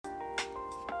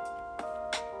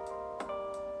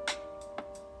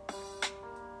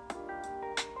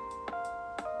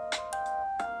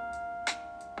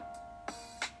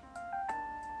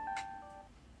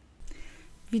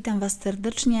Witam Was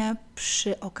serdecznie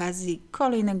przy okazji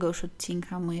kolejnego już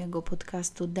odcinka mojego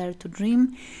podcastu Dare to Dream.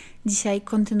 Dzisiaj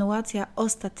kontynuacja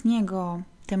ostatniego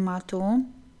tematu,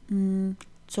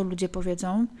 co ludzie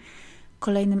powiedzą.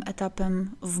 Kolejnym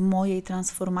etapem w mojej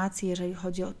transformacji, jeżeli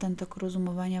chodzi o ten tok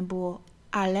rozumowania, było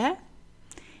ale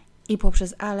i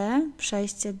poprzez ale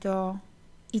przejście do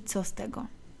i co z tego.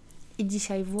 I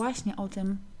dzisiaj właśnie o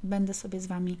tym będę sobie z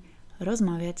Wami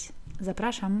rozmawiać.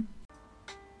 Zapraszam.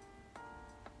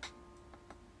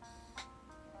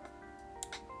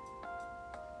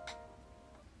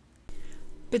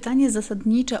 Pytanie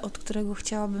zasadnicze, od którego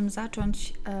chciałabym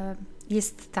zacząć,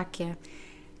 jest takie: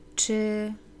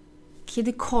 czy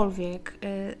kiedykolwiek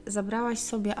zabrałaś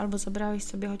sobie albo zabrałeś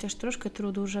sobie chociaż troszkę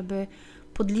trudu, żeby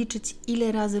podliczyć,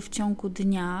 ile razy w ciągu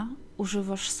dnia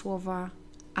używasz słowa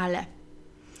ale?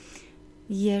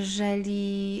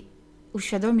 Jeżeli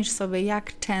uświadomisz sobie,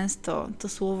 jak często to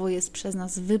słowo jest przez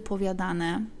nas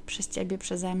wypowiadane, przez Ciebie,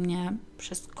 przeze mnie,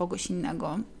 przez kogoś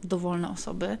innego, dowolne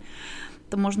osoby,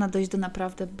 to można dojść do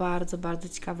naprawdę bardzo, bardzo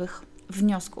ciekawych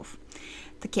wniosków.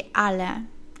 Takie ale,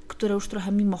 które już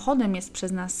trochę mimochodem jest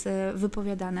przez nas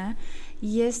wypowiadane,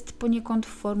 jest poniekąd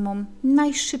formą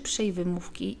najszybszej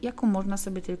wymówki, jaką można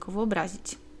sobie tylko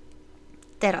wyobrazić.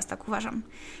 Teraz tak uważam.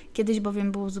 Kiedyś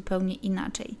bowiem było zupełnie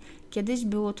inaczej. Kiedyś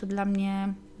było to dla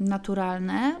mnie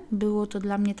naturalne, było to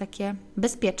dla mnie takie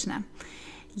bezpieczne.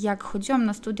 Jak chodziłam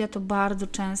na studia, to bardzo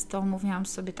często mówiłam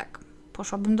sobie tak: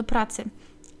 poszłabym do pracy,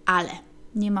 ale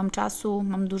nie mam czasu,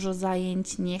 mam dużo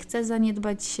zajęć, nie chcę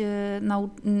zaniedbać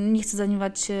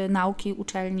nauki,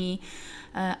 uczelni,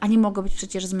 a nie mogę być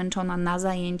przecież zmęczona na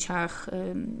zajęciach,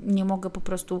 nie mogę po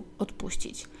prostu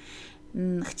odpuścić.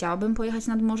 Chciałabym pojechać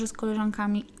nad morze z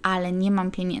koleżankami, ale nie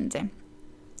mam pieniędzy.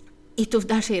 I tu w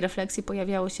dalszej refleksji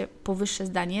pojawiało się powyższe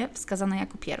zdanie, wskazane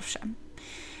jako pierwsze.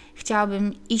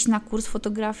 Chciałabym iść na kurs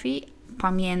fotografii.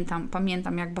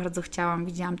 Pamiętam, jak bardzo chciałam.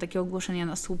 Widziałam takie ogłoszenia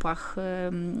na słupach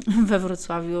we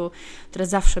Wrocławiu, które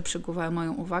zawsze przykuwały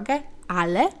moją uwagę,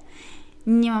 ale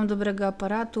nie mam dobrego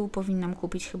aparatu, powinnam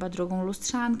kupić chyba drogą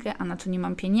lustrzankę, a na to nie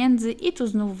mam pieniędzy. I tu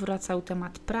znów wracał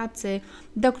temat pracy,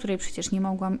 do której przecież nie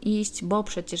mogłam iść, bo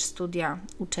przecież studia,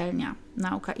 uczelnia,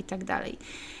 nauka i tak dalej.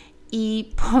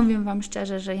 I powiem Wam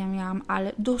szczerze, że ja miałam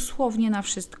ale dosłownie na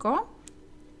wszystko,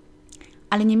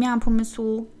 ale nie miałam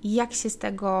pomysłu, jak się z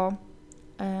tego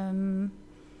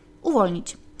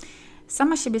uwolnić.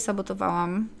 Sama siebie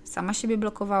sabotowałam, sama siebie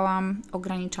blokowałam,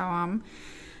 ograniczałam.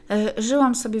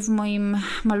 Żyłam sobie w moim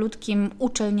malutkim,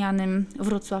 uczelnianym,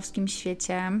 wrocławskim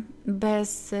świecie,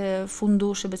 bez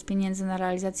funduszy, bez pieniędzy na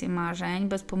realizację marzeń,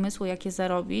 bez pomysłu, jak je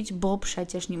zarobić, bo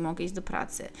przecież nie mogę iść do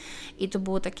pracy. I to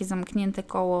było takie zamknięte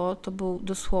koło, to był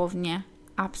dosłownie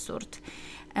absurd.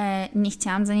 Nie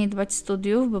chciałam zaniedbać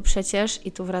studiów, bo przecież,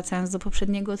 i tu wracając do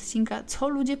poprzedniego odcinka, co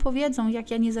ludzie powiedzą,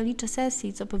 jak ja nie zaliczę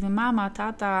sesji, co powie mama,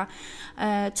 tata,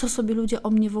 co sobie ludzie o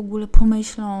mnie w ogóle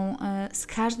pomyślą. Z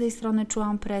każdej strony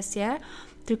czułam presję,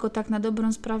 tylko tak na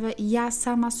dobrą sprawę ja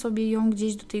sama sobie ją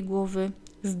gdzieś do tej głowy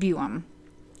wbiłam.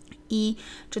 I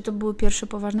czy to były pierwsze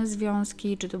poważne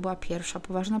związki, czy to była pierwsza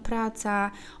poważna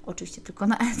praca, oczywiście tylko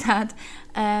na etat,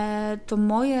 to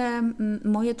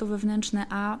moje to wewnętrzne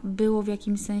A było w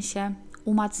jakimś sensie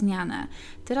umacniane.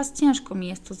 Teraz ciężko mi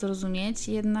jest to zrozumieć,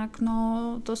 jednak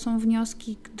to są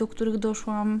wnioski, do których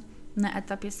doszłam na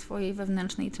etapie swojej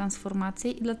wewnętrznej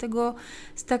transformacji i dlatego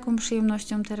z taką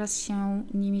przyjemnością teraz się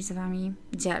nimi z Wami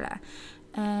dzielę.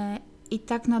 I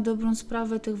tak na dobrą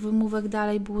sprawę tych wymówek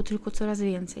dalej było tylko coraz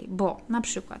więcej, bo na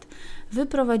przykład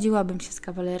wyprowadziłabym się z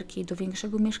kawalerki do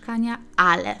większego mieszkania,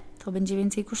 ale to będzie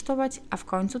więcej kosztować, a w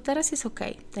końcu teraz jest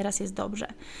okej, teraz jest dobrze.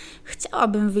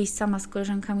 Chciałabym wyjść sama z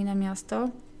koleżankami na miasto,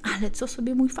 ale co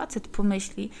sobie mój facet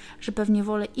pomyśli, że pewnie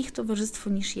wolę ich towarzystwo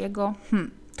niż jego,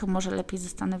 to może lepiej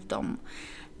zostanę w domu.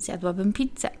 Zjadłabym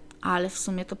pizzę, ale w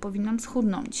sumie to powinnam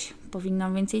schudnąć,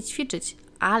 powinnam więcej ćwiczyć,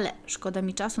 ale szkoda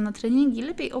mi czasu na treningi,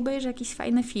 lepiej obejrzę jakiś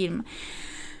fajny film.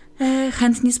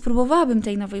 Chętnie spróbowałabym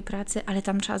tej nowej pracy, ale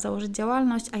tam trzeba założyć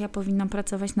działalność, a ja powinnam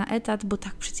pracować na etat, bo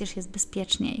tak przecież jest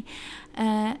bezpieczniej.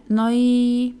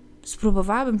 I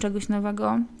spróbowałabym czegoś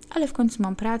nowego, ale w końcu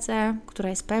mam pracę, która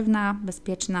jest pewna,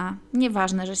 bezpieczna.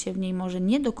 Nieważne, że się w niej może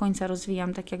nie do końca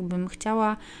rozwijam tak, jakbym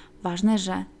chciała. Ważne,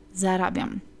 że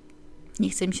zarabiam. Nie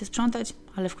chcę mi się sprzątać,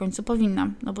 ale w końcu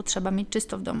powinnam, bo trzeba mieć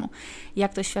czysto w domu.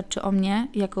 Jak to świadczy o mnie,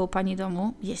 jako o pani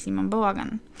domu, jeśli mam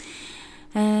bałagan.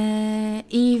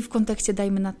 I w kontekście,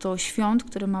 dajmy na to, świąt,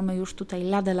 które mamy już tutaj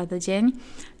lada dzień,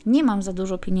 nie mam za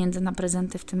dużo pieniędzy na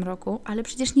prezenty w tym roku, ale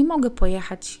przecież nie mogę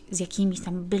pojechać z jakimiś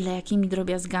tam byle jakimi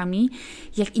drobiazgami,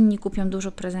 jak inni kupią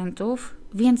dużo prezentów,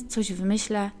 więc coś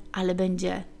wymyślę, ale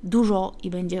będzie dużo i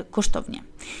będzie kosztownie.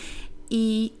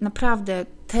 I naprawdę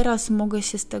teraz mogę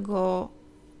się z tego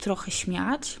trochę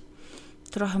śmiać,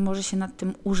 trochę może się nad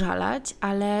tym użalać,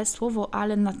 ale słowo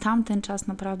ale na tamten czas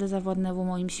naprawdę zawładnęło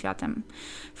moim światem.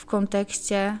 W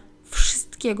kontekście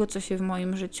wszystkiego, co się w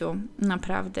moim życiu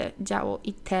naprawdę działo.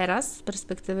 I teraz z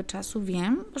perspektywy czasu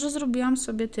wiem, że zrobiłam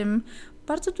sobie tym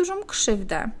bardzo dużą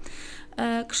krzywdę.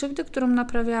 Krzywdę, którą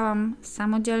naprawiałam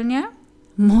samodzielnie,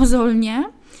 mozolnie,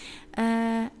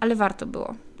 ale warto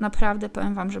było. Naprawdę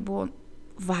powiem Wam, że było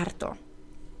warto.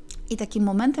 I takim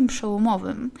momentem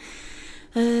przełomowym,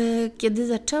 kiedy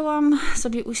zaczęłam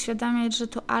sobie uświadamiać, że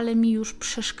to ale mi już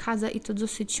przeszkadza i to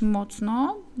dosyć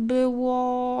mocno,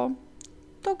 było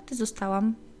to, gdy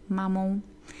zostałam mamą.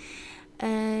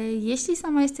 Jeśli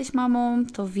sama jesteś mamą,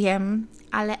 to wiem,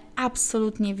 ale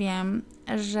absolutnie wiem,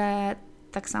 że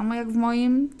tak samo jak w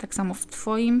moim, tak samo w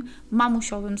Twoim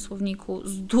mamusiowym słowniku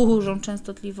z dużą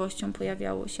częstotliwością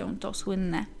pojawiało się to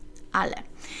słynne ale.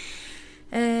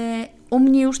 U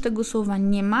mnie już tego słowa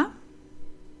nie ma,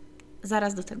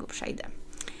 zaraz do tego przejdę.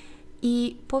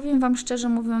 I powiem Wam szczerze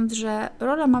mówiąc, że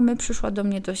rola mamy przyszła do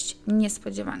mnie dość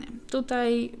niespodziewanie.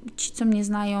 Tutaj ci, co mnie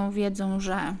znają, wiedzą,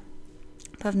 że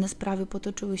pewne sprawy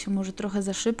potoczyły się może trochę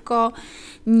za szybko,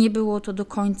 nie było to do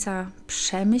końca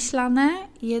przemyślane,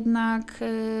 jednak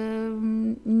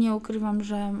nie ukrywam,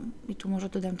 że, i tu może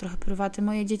dodam trochę prywaty,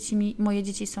 moje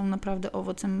dzieci są naprawdę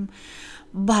owocem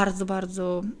bardzo,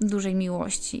 bardzo dużej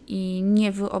miłości i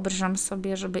nie wyobrażam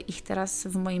sobie, żeby ich teraz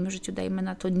w moim życiu, dajmy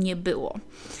na to, nie było.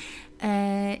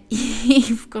 I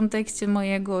w kontekście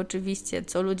mojego oczywiście,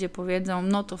 co ludzie powiedzą,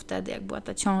 no to wtedy jak była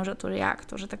ta ciąża, to jak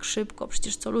to, że tak szybko,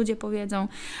 przecież co ludzie powiedzą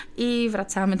i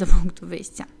wracamy do punktu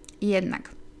wyjścia.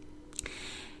 Jednak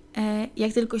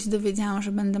jak tylko się dowiedziałam,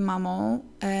 że będę mamą,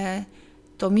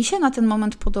 to mi się na ten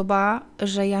moment podoba,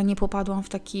 że ja nie popadłam w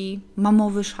taki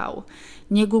mamowy szał.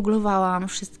 Nie googlowałam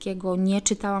wszystkiego, nie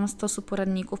czytałam stosu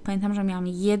poradników. Pamiętam, że miałam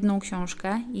jedną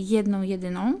książkę, jedną,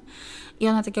 jedyną i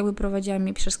ona tak jakby prowadziła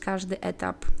mnie przez każdy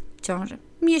etap ciąży.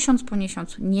 Miesiąc po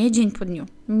miesiącu, nie dzień po dniu,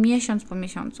 miesiąc po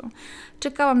miesiącu.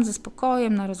 Czekałam ze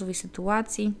spokojem na rozwój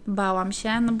sytuacji, bałam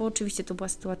się, no bo oczywiście to była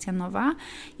sytuacja nowa,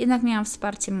 jednak miałam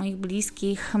wsparcie moich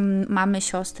bliskich, mamy,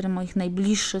 siostry, moich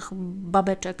najbliższych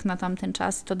babeczek na tamten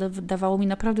czas, to dawało mi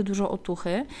naprawdę dużo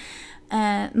otuchy.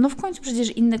 No w końcu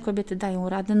przecież inne kobiety dają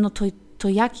radę, no to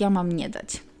jak ja mam nie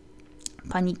dać?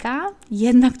 Panika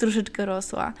jednak troszeczkę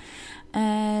rosła.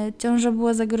 Ciąża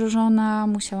była zagrożona,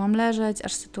 musiałam leżeć,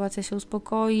 aż sytuacja się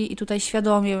uspokoi i tutaj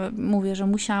świadomie mówię, że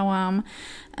musiałam.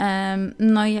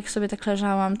 No i jak sobie tak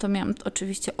leżałam, to miałam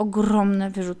oczywiście ogromne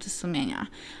wyrzuty sumienia,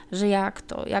 że jak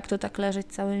to tak leżeć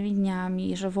całymi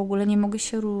dniami, że w ogóle nie mogę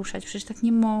się ruszać, przecież tak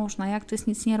nie można, jak to jest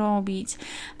nic nie robić.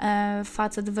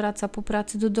 Facet wraca po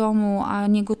pracy do domu, a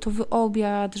niegotowy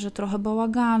obiad, że trochę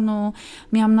bałaganu.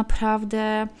 Miałam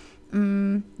naprawdę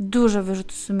duże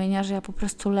wyrzuty sumienia, że ja po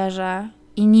prostu leżę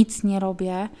i nic nie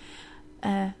robię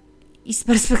i z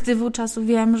perspektywy czasu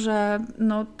wiem, że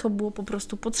no, to było po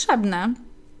prostu potrzebne.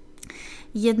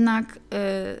 Jednak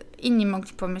inni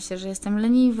mogli pomyśleć, że jestem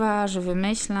leniwa, że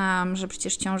wymyślam, że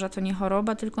przecież ciąża to nie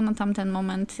choroba, tylko na tamten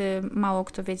moment mało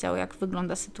kto wiedział, jak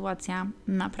wygląda sytuacja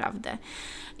naprawdę.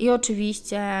 I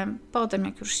oczywiście potem,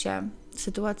 jak już się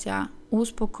sytuacja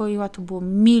uspokoiła, to było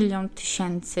 1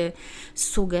 000 000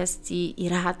 sugestii i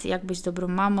rad, jak być dobrą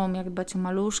mamą, jak dbać o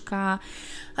maluszka,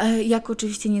 jak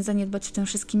oczywiście nie zaniedbać w tym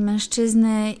wszystkim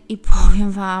mężczyzny i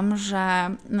powiem Wam,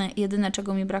 że jedyne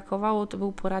czego mi brakowało, to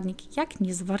był poradnik, jak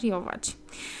nie zwariować.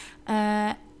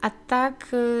 A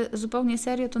tak zupełnie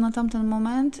serio to na tamten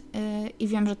moment i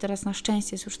wiem, że teraz na szczęście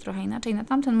jest już trochę inaczej, na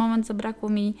tamten moment zabrakło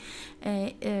mi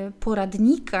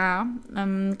poradnika,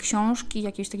 książki,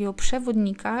 jakiegoś takiego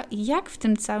przewodnika, jak w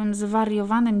tym całym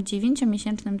zwariowanym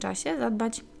 9-miesięcznym czasie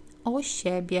zadbać o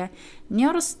siebie. Nie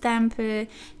o rozstępy,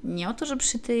 nie o to, że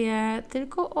przytyję,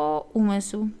 tylko o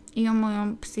umysł i o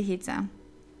moją psychikę.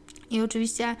 I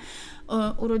oczywiście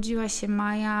urodziła się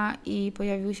Maja i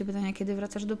pojawiły się pytania, kiedy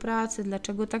wracasz do pracy,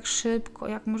 dlaczego tak szybko,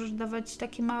 jak możesz dawać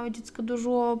takie małe dziecko do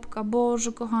żłobka,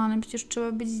 Boże kochany, przecież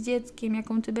trzeba być z dzieckiem,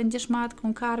 jaką ty będziesz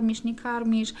matką, karmisz, nie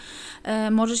karmisz,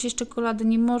 możesz jeść czekoladę,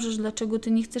 nie możesz, dlaczego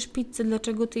ty nie chcesz pizzy,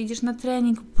 dlaczego ty idziesz na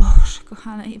trening, Boże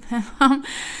kochany, i powiem Wam,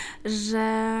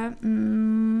 że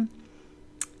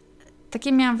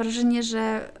takie miałam wrażenie,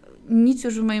 że nic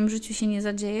już w moim życiu się nie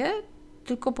zadzieje,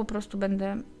 tylko po prostu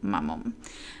będę mamą.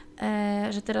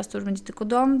 Że teraz to już będzie tylko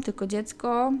dom, tylko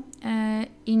dziecko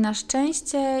i na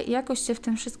szczęście jakoś się w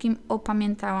tym wszystkim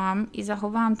opamiętałam i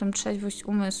zachowałam tę trzeźwość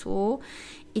umysłu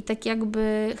i tak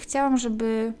jakby chciałam,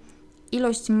 żeby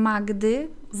ilość Magdy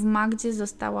w Magdzie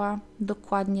została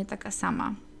dokładnie taka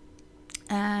sama.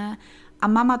 A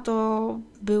mama to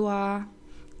była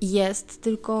jest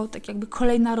tylko tak jakby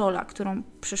kolejna rola, którą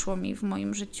przyszło mi w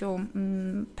moim życiu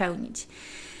pełnić.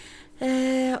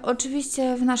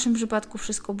 Oczywiście w naszym przypadku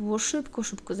wszystko było szybko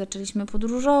zaczęliśmy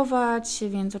podróżować,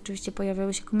 więc oczywiście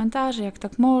pojawiały się komentarze, jak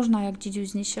tak można, jak dzidziuś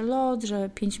zniesie lot, że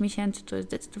 5 miesięcy to jest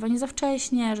zdecydowanie za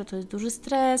wcześnie, że to jest duży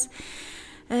stres.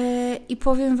 I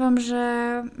powiem Wam,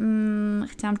 że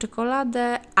chciałam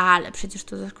czekoladę, ale przecież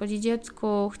to zaszkodzi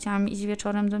dziecku, chciałam iść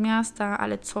wieczorem do miasta,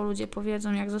 ale co ludzie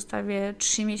powiedzą, jak zostawię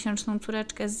 3-miesięczną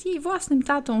córeczkę z jej własnym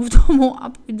tatą w domu, a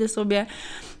pójdę sobie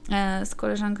z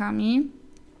koleżankami.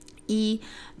 I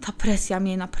ta presja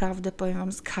mnie naprawdę, powiem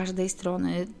Wam, z każdej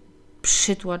strony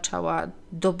przytłaczała,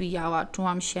 dobijała.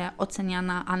 Czułam się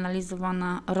oceniana,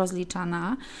 analizowana,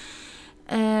 rozliczana.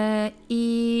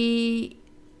 I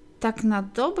tak na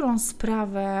dobrą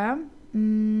sprawę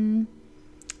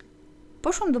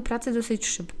poszłam do pracy dosyć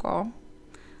szybko.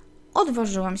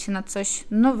 Odważyłam się na coś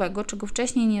nowego, czego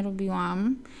wcześniej nie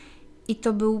robiłam. I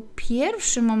to był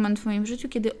pierwszy moment w moim życiu,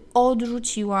 kiedy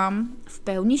odrzuciłam w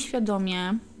pełni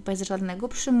świadomie, bez żadnego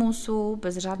przymusu,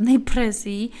 bez żadnej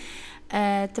presji,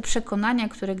 te przekonania,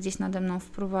 które gdzieś nade mną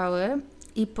wpływały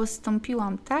i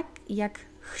postąpiłam tak, jak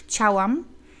chciałam,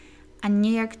 a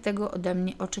nie jak tego ode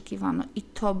mnie oczekiwano. I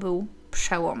to był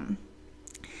przełom.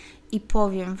 I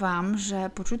powiem Wam, że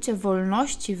poczucie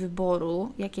wolności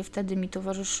wyboru, jakie wtedy mi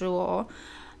towarzyszyło,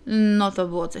 no to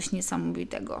było coś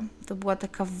niesamowitego. To była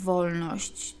taka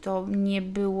wolność. To nie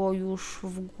było już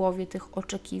w głowie tych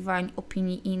oczekiwań,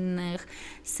 opinii innych,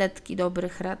 setki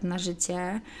dobrych rad na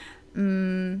życie.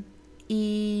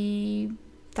 I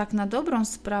tak na dobrą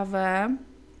sprawę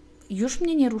już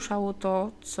mnie nie ruszało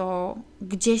to, co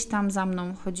gdzieś tam za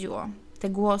mną chodziło. Te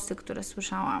głosy, które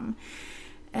słyszałam.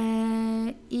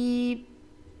 I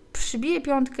przybiję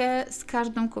piątkę z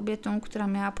każdą kobietą, która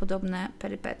miała podobne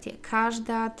perypetie.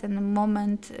 Każda ten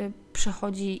moment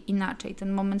przechodzi inaczej,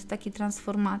 ten moment takiej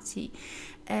transformacji.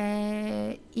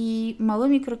 I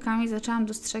małymi krokami zaczęłam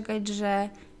dostrzegać, że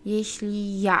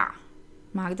jeśli ja,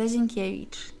 Magda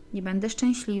Zienkiewicz, nie będę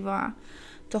szczęśliwa,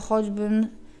 to choćbym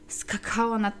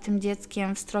skakała nad tym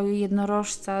dzieckiem w stroju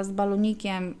jednorożca z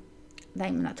balonikiem,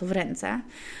 dajmy na to w ręce,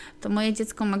 to moje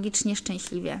dziecko magicznie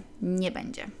szczęśliwie nie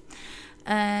będzie.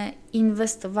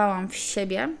 Inwestowałam w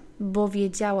siebie, bo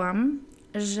wiedziałam,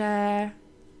 że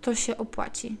to się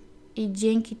opłaci. I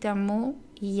dzięki temu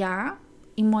ja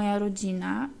i moja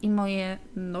rodzina i moje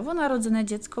nowonarodzone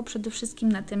dziecko przede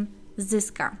wszystkim na tym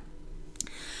zyska.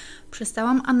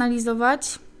 Przestałam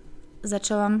analizować,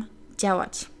 zaczęłam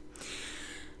działać.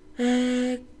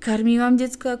 Karmiłam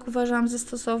dziecko, jak uważałam za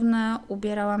stosowne,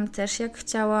 ubierałam też jak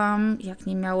chciałam, jak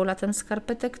nie miało latem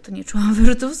skarpetek, to nie czułam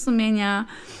wyrzutów sumienia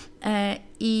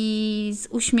i z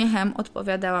uśmiechem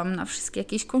odpowiadałam na wszystkie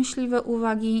jakieś kąśliwe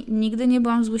uwagi. Nigdy nie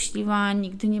byłam złośliwa,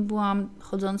 nigdy nie byłam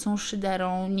chodzącą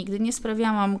szyderą, nigdy nie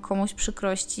sprawiałam komuś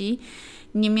przykrości.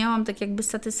 Nie miałam tak jakby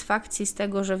satysfakcji z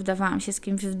tego, że wdawałam się z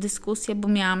kimś w dyskusję, bo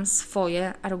miałam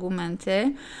swoje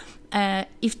argumenty.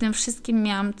 I w tym wszystkim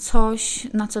miałam coś,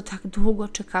 na co tak długo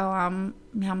czekałam,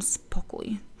 miałam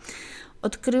spokój.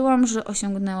 Odkryłam, że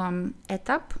osiągnęłam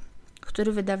etap,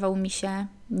 który wydawał mi się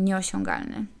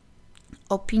nieosiągalny.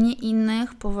 Opinie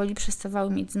innych powoli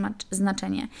przestawały mieć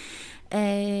znaczenie.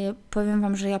 Powiem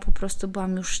Wam, że ja po prostu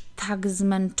byłam już tak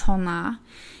zmęczona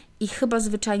i chyba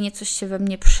zwyczajnie coś się we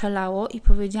mnie przelało i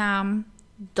powiedziałam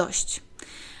dość.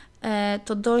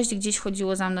 To dość gdzieś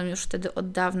chodziło za mną już wtedy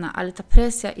od dawna, ale ta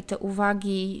presja i te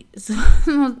uwagi,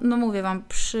 no mówię Wam,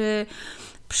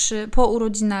 po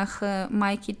urodzinach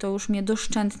Majki to już mnie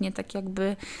doszczętnie tak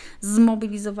jakby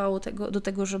zmobilizowało do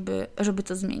tego, żeby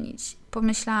to zmienić.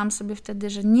 Pomyślałam sobie wtedy,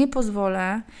 że nie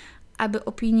pozwolę, aby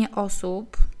opinie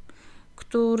osób,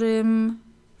 którym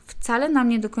wcale na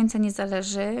mnie do końca nie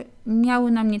zależy,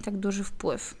 miały na mnie tak duży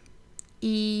wpływ.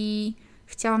 I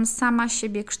chciałam sama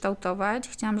siebie kształtować,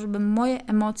 chciałam, żeby moje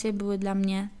emocje były dla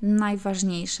mnie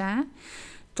najważniejsze.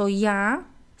 To ja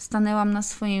stanęłam na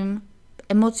swoim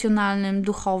emocjonalnym,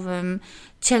 duchowym,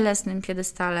 cielesnym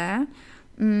piedestale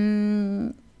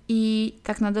i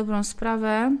tak na dobrą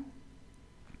sprawę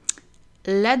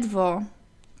ledwo,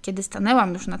 kiedy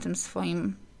stanęłam już na tym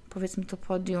swoim, powiedzmy to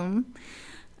podium,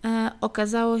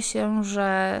 okazało się,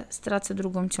 że stracę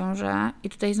drugą ciążę i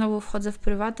tutaj znowu wchodzę w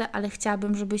prywatę, ale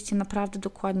chciałabym, żebyście naprawdę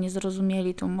dokładnie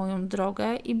zrozumieli tą moją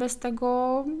drogę i bez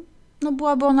tego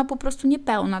byłaby ona po prostu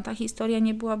niepełna. Ta historia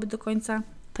nie byłaby do końca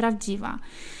prawdziwa.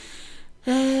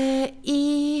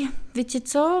 I wiecie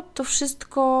co?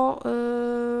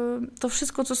 To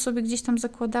wszystko, co sobie gdzieś tam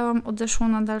zakładałam, odeszło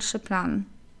na dalszy plan.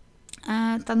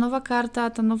 Ta nowa karta,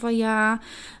 ta nowa ja,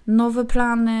 nowe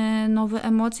plany, nowe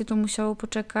emocje, to musiało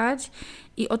poczekać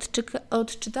i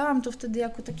odczytałam to wtedy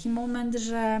jako taki moment,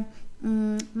 że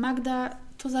Magda,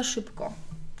 to za szybko.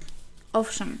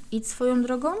 Owszem, idź swoją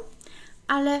drogą,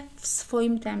 ale w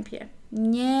swoim tempie.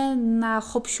 Nie na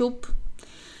hop-siup.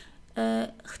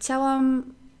 Chciałam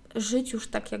żyć już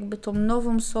tak jakby tą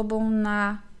nową sobą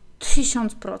na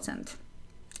 1000%.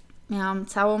 Miałam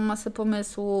całą masę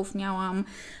pomysłów, miałam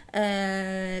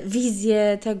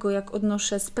wizję tego, jak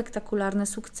odnoszę spektakularne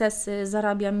sukcesy,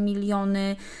 zarabiam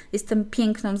miliony, jestem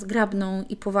piękną, zgrabną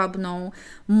i powabną,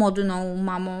 modną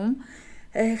mamą.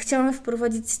 Chciałam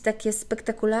wprowadzić takie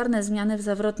spektakularne zmiany w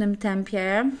zawrotnym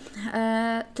tempie,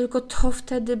 tylko to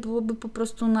wtedy byłoby po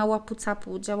prostu na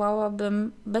łapu-capu.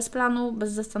 Działałabym bez planu,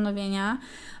 bez zastanowienia,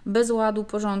 bez ładu,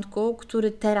 porządku,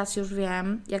 który teraz już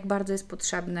wiem, jak bardzo jest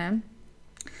potrzebny.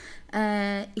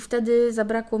 I wtedy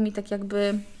zabrakło mi tak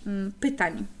jakby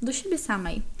pytań do siebie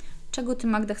samej. Czego Ty,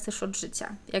 Magda, chcesz od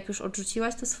życia? Jak już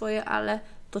odrzuciłaś to swoje, ale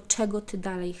to czego Ty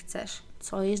dalej chcesz?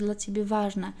 Co jest dla Ciebie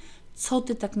ważne? Co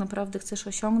Ty tak naprawdę chcesz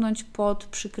osiągnąć pod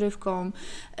przykrywką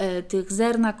tych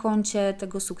zer na koncie,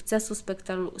 tego sukcesu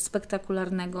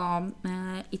spektakularnego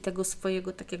i tego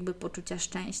swojego tak jakby poczucia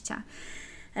szczęścia.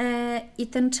 I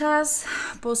ten czas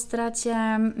po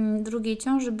stracie drugiej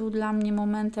ciąży był dla mnie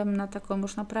momentem na taką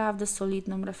już naprawdę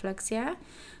solidną refleksję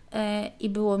i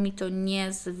było mi to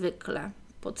niezwykle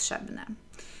potrzebne.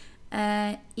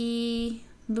 I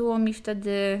było mi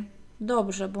wtedy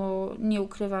dobrze, bo nie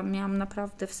ukrywam, miałam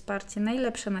naprawdę wsparcie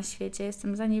najlepsze na świecie.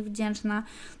 Jestem za nie wdzięczna.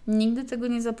 Nigdy tego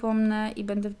nie zapomnę i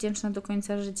będę wdzięczna do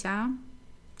końca życia.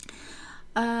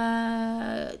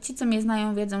 Ci, co mnie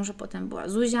znają, wiedzą, że potem była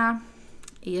Zuzia.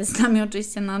 Jest z nami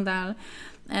oczywiście nadal.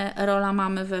 Rola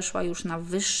mamy weszła już na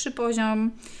wyższy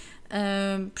poziom.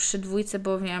 Przy dwójce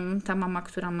bowiem ta mama,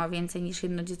 która ma więcej niż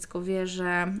jedno dziecko, wie,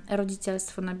 że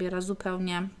rodzicielstwo nabiera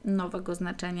zupełnie nowego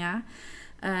znaczenia.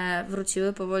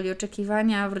 Wróciły powoli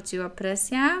oczekiwania, wróciła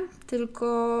presja,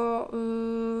 tylko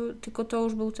to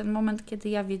już był ten moment, kiedy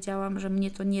ja wiedziałam, że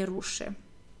mnie to nie ruszy.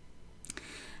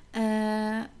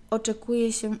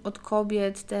 Oczekuje się od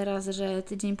kobiet teraz, że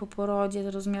tydzień po porodzie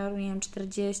do rozmiaru, nie wiem,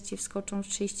 40, wskoczą w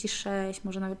 36,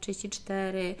 może nawet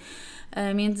 34.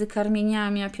 Między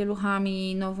karmieniami a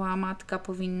pieluchami nowa matka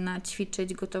powinna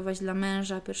ćwiczyć, gotować dla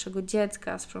męża, pierwszego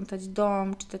dziecka, sprzątać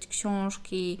dom, czytać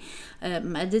książki,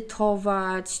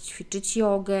 medytować, ćwiczyć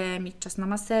jogę, mieć czas na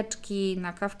maseczki,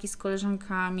 na kawki z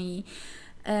koleżankami.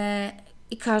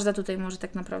 I każda tutaj może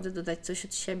tak naprawdę dodać coś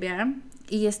od siebie.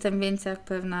 I jestem więcej jak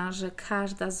pewna, że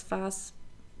każda z Was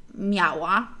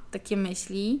miała takie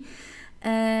myśli.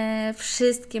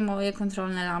 Wszystkie moje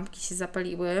kontrolne lampki się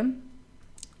zapaliły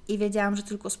i wiedziałam, że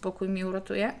tylko spokój mnie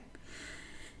uratuje.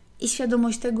 I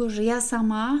świadomość tego, że ja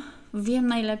sama wiem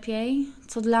najlepiej,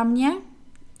 co dla mnie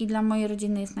i dla mojej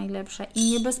rodziny jest najlepsze.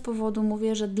 I nie bez powodu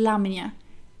mówię, że dla mnie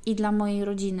i dla mojej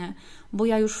rodziny, bo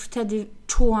ja już wtedy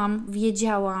czułam,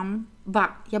 wiedziałam,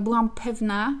 ja byłam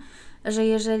pewna, że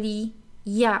jeżeli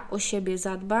ja o siebie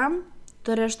zadbam,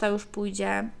 to reszta już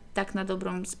pójdzie tak na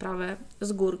dobrą sprawę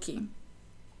z górki.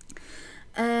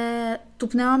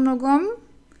 Tupnęłam nogą,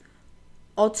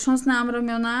 otrząsnęłam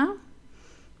ramiona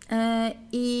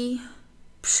i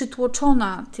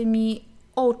przytłoczona tymi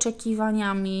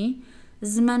oczekiwaniami,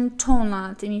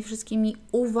 zmęczona tymi wszystkimi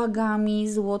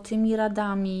uwagami, złotymi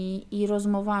radami i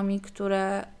rozmowami,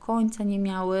 które końca nie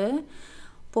miały,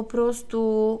 po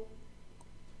prostu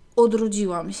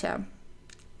odrodziłam się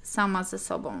sama ze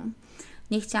sobą.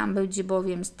 Nie chciałam być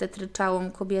bowiem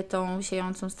stetryczałą kobietą,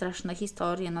 siejącą straszne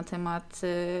historie na temat,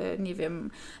 nie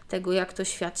wiem, tego, jak to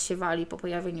świat się wali po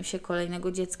pojawieniu się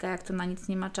kolejnego dziecka, jak to na nic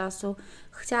nie ma czasu.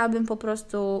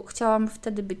 Chciałam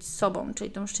wtedy być sobą,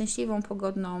 czyli tą szczęśliwą,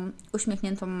 pogodną,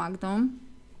 uśmiechniętą Magdą.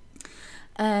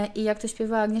 I jak to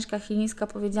śpiewała Agnieszka Chylińska,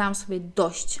 powiedziałam sobie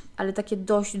dość, ale takie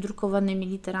dość drukowanymi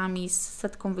literami z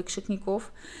setką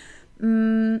wykrzykników.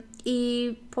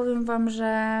 I powiem Wam,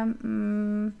 że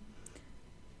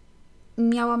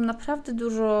miałam naprawdę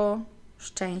dużo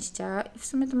szczęścia i w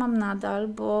sumie to mam nadal,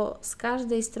 bo z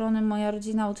każdej strony moja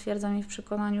rodzina utwierdza mnie w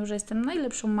przekonaniu, że jestem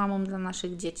najlepszą mamą dla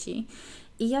naszych dzieci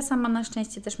i ja sama na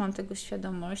szczęście też mam tego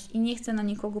świadomość i nie chcę na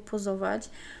nikogo pozować.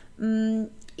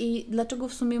 I dlaczego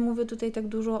w sumie mówię tutaj tak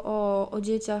dużo o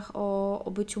dzieciach,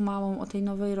 o byciu mamą, o tej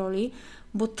nowej roli?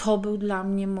 Bo to był dla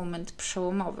mnie moment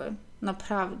przełomowy.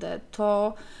 Naprawdę.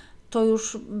 To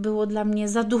już było dla mnie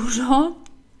za dużo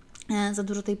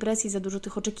tej presji, za dużo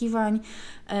tych oczekiwań.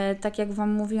 Tak jak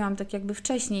Wam mówiłam, tak jakby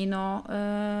wcześniej,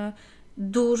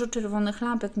 dużo czerwonych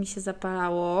lampek mi się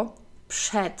zapalało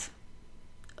przed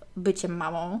byciem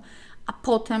mamą, a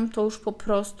potem to już po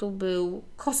prostu był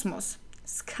kosmos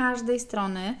z każdej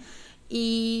strony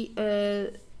i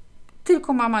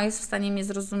tylko mama jest w stanie mnie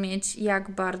zrozumieć,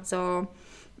 jak bardzo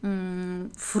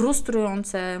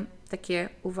frustrujące takie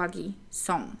uwagi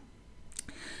są.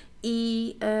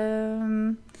 I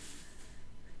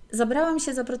zabrałam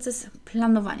się za proces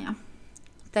planowania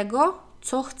tego,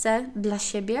 co chcę dla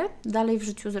siebie dalej w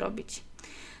życiu zrobić.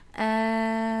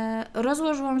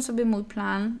 Rozłożyłam sobie mój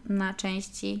plan na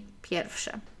części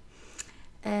pierwsze.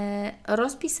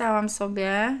 Rozpisałam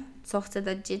sobie, co chcę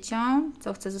dać dzieciom,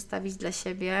 co chcę zostawić dla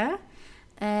siebie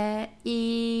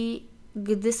i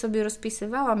gdy sobie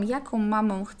rozpisywałam, jaką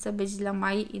mamą chcę być dla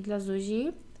Mai i dla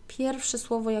Zuzi, pierwsze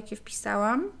słowo, jakie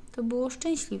wpisałam, to było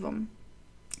szczęśliwą.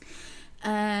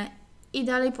 I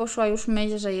dalej poszła już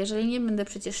myśl, że jeżeli nie będę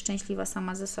przecież szczęśliwa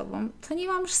sama ze sobą, to nie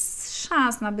mam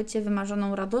szans na bycie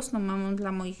wymarzoną, radosną mamą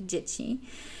dla moich dzieci.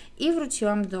 I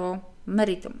wróciłam do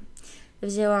meritum.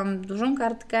 Wzięłam dużą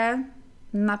kartkę,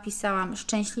 napisałam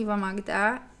szczęśliwa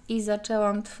Magda i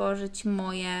zaczęłam tworzyć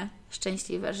moje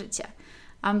szczęśliwe życie.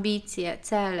 Ambicje,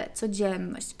 cele,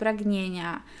 codzienność,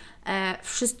 pragnienia,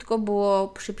 wszystko było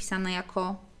przypisane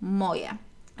jako moje.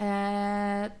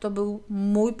 To był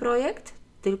mój projekt,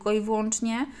 tylko i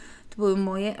wyłącznie. To były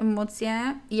moje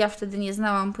emocje. Ja wtedy nie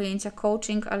znałam pojęcia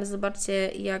coaching, ale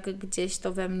zobaczcie, jak gdzieś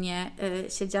to we mnie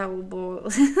się działo, bo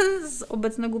z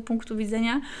obecnego punktu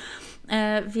widzenia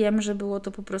wiem, że było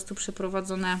to po prostu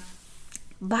przeprowadzone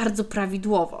bardzo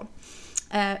prawidłowo.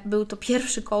 Był to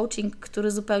pierwszy coaching,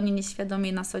 który zupełnie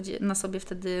nieświadomie na sobie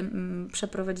wtedy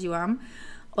przeprowadziłam.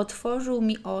 Otworzył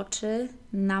mi oczy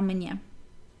na mnie.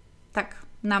 Tak,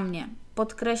 na mnie.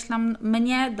 Podkreślam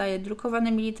mnie, daję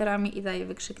drukowanymi literami i daję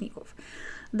wykrzykników.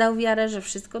 Dał wiarę, że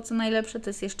wszystko, co najlepsze, to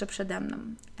jest jeszcze przede mną.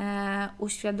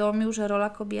 Uświadomił, że rola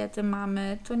kobiety,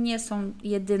 mamy, to nie są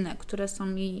jedyne, które są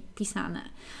mi pisane.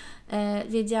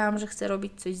 Wiedziałam, że chcę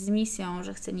robić coś z misją,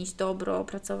 że chcę nieść dobro,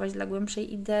 pracować dla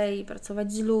głębszej idei,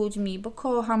 pracować z ludźmi, bo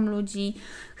kocham ludzi.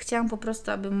 Chciałam po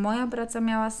prostu, aby moja praca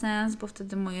miała sens, bo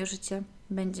wtedy moje życie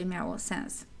będzie miało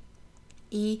sens.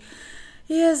 I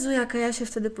Jezu, jaka ja się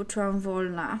wtedy poczułam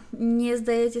wolna. Nie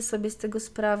zdajecie sobie z tego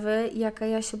sprawy, jaka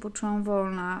ja się poczułam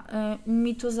wolna.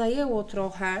 Mi to zajęło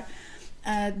trochę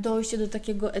dojście do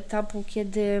takiego etapu,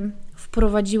 kiedy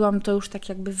wprowadziłam to już tak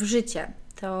jakby w życie.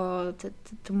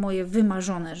 To moje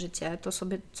wymarzone życie,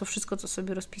 to wszystko, co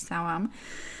sobie rozpisałam.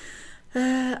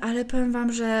 Ale powiem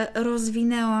Wam, że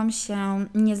rozwinęłam się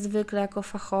niezwykle jako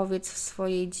fachowiec w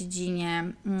swojej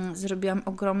dziedzinie. Zrobiłam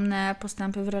ogromne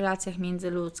postępy w relacjach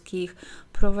międzyludzkich,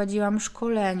 prowadziłam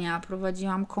szkolenia,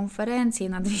 prowadziłam konferencje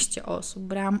na 200 osób,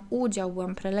 brałam udział,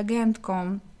 byłam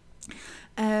prelegentką.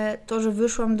 To, że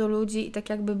wyszłam do ludzi i tak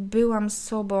jakby byłam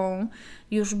sobą,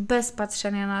 już bez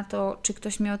patrzenia na to, czy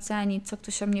ktoś mnie oceni, co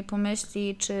ktoś o mnie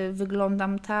pomyśli, czy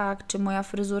wyglądam tak, czy moja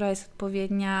fryzura jest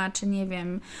odpowiednia, czy nie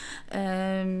wiem,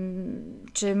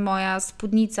 czy moja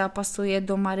spódnica pasuje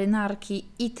do marynarki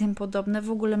i tym podobne.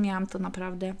 W ogóle miałam to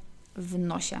naprawdę w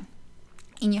nosie.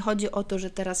 I nie chodzi o to, że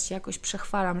teraz się jakoś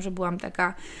przechwalam, że byłam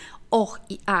taka och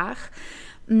i ach,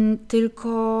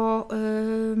 tylko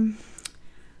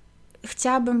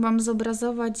chciałabym Wam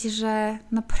zobrazować, że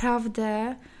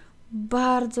naprawdę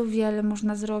bardzo wiele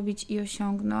można zrobić i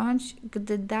osiągnąć,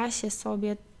 gdy da się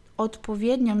sobie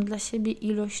odpowiednią dla siebie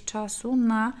ilość czasu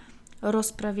na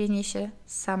rozprawienie się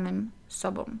z samym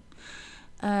sobą.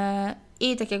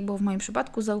 I tak jak było w moim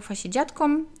przypadku, zaufa się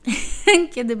dziadkom,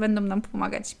 kiedy będą nam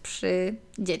pomagać przy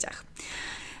dzieciach.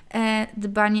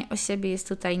 Dbanie o siebie jest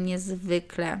tutaj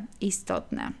niezwykle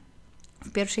istotne.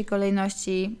 W pierwszej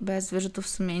kolejności, bez wyrzutów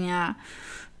sumienia.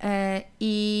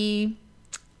 I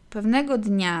pewnego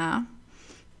dnia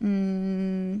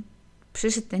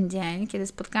przyszedł ten dzień, kiedy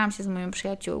spotkałam się z moją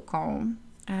przyjaciółką,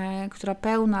 która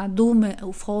pełna dumy,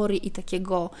 euforii i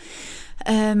takiego,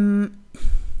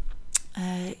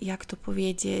 jak to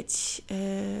powiedzieć,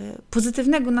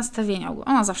 pozytywnego nastawienia.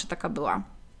 Ona zawsze taka była,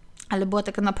 ale była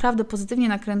taka naprawdę pozytywnie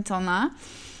nakręcona.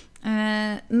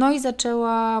 No i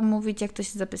zaczęła mówić, jak to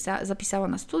się zapisała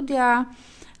na studia,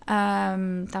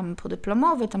 tam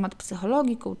podyplomowe, temat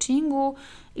psychologii, coachingu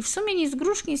i w sumie ni z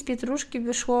gruszki, ni z pietruszki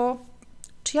wyszło,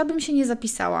 czy ja bym się nie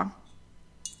zapisała.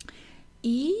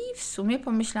 I w sumie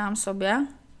pomyślałam sobie,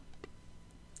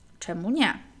 czemu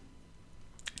nie?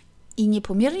 I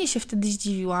niepomiernie się wtedy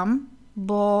zdziwiłam,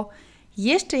 bo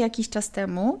jeszcze jakiś czas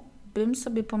temu bym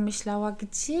sobie pomyślała,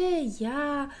 gdzie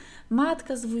ja,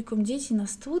 matka z dwójką dzieci na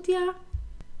studia,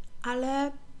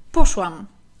 ale poszłam.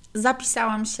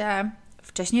 Zapisałam się,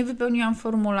 wcześniej wypełniłam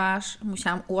formularz,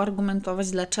 musiałam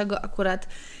uargumentować, dlaczego akurat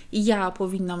ja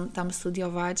powinnam tam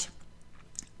studiować.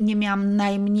 Nie miałam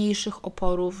najmniejszych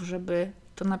oporów, żeby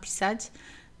to napisać.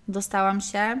 Dostałam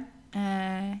się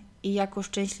i jako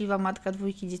szczęśliwa matka 2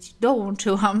 dzieci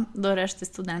dołączyłam do reszty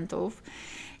studentów.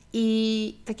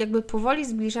 I tak jakby powoli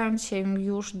zbliżając się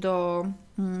już do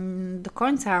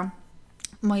końca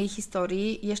mojej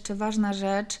historii, jeszcze ważna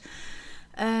rzecz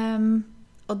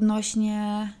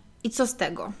odnośnie i co z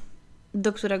tego,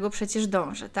 do którego przecież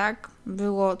dążę, tak?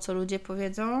 Było, co ludzie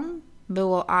powiedzą,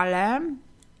 było ale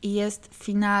i jest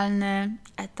finalny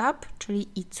etap, czyli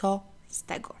i co z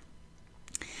tego.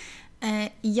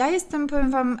 Ja jestem,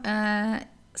 powiem Wam,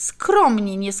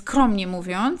 skromnie, nieskromnie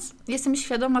mówiąc, jestem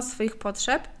świadoma swoich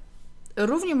potrzeb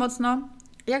równie mocno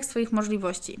jak swoich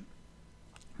możliwości.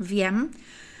 Wiem,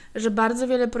 że bardzo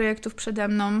wiele projektów przede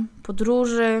mną,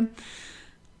 podróży,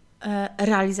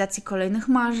 realizacji kolejnych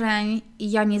marzeń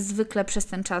i ja niezwykle przez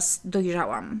ten czas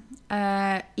dojrzałam.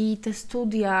 I te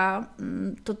studia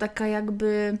to taka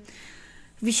jakby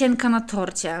wisienka na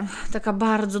torcie, taka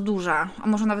bardzo duża, a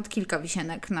może nawet kilka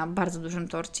wisienek na bardzo dużym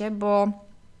torcie, bo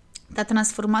ta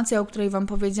transformacja, o której Wam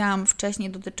powiedziałam wcześniej,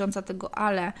 dotycząca tego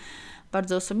ale,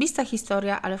 bardzo osobista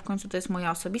historia, ale w końcu to jest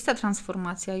moja osobista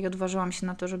transformacja i odważyłam się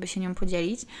na to, żeby się nią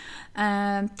podzielić,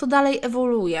 to dalej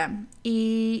ewoluuje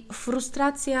i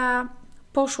frustracja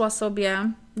poszła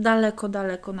sobie daleko,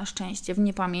 daleko na szczęście, w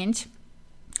niepamięć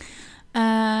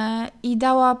i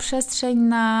dała przestrzeń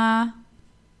na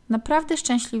naprawdę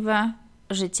szczęśliwe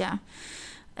życie.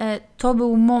 To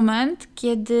był moment,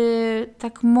 kiedy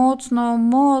tak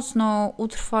mocno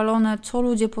utrwalone, co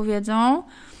ludzie powiedzą,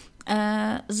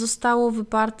 zostało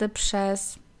wyparte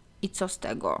przez i co z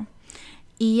tego.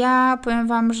 I ja powiem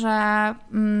Wam, że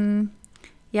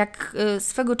jak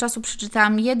swego czasu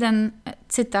przeczytałam jeden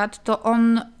cytat, to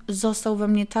on został we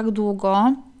mnie tak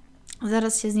długo.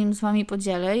 Zaraz się z nim z Wami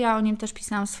podzielę. Ja o nim też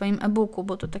pisałam w swoim e-booku,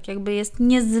 bo to tak jakby jest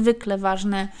niezwykle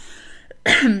ważny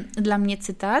dla mnie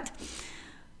cytat.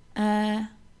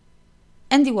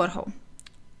 Andy Warhol.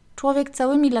 Człowiek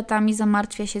całymi latami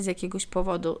zamartwia się z jakiegoś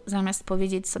powodu, zamiast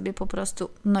powiedzieć sobie po prostu,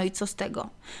 no i co z tego?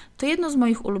 To jedno z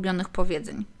moich ulubionych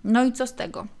powiedzeń. No i co z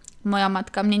tego? Moja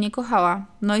matka mnie nie kochała.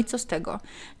 No i co z tego?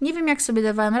 Nie wiem, jak sobie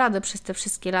dawałem radę przez te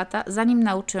wszystkie lata, zanim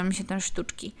nauczyłem się tej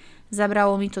sztuczki.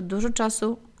 Zabrało mi to dużo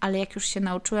czasu, ale jak już się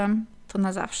nauczyłem, to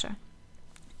na zawsze.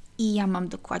 I ja mam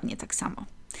dokładnie tak samo.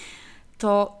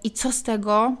 To i co z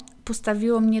tego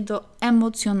postawiło mnie do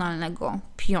emocjonalnego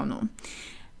pionu.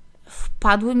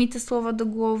 Wpadły mi te słowa do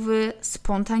głowy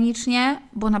spontanicznie,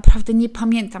 bo naprawdę nie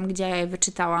pamiętam, gdzie ja je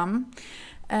wyczytałam.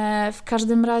 W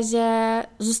każdym razie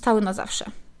zostały na zawsze.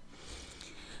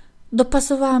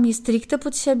 Dopasowałam je stricte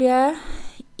pod siebie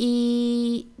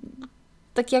i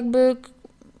tak jakby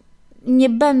nie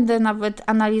będę nawet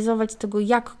analizować tego,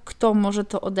 jak kto może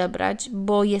to odebrać,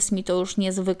 bo jest mi to już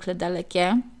niezwykle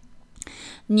dalekie.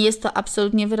 Nie jest to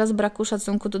absolutnie wyraz braku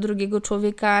szacunku do drugiego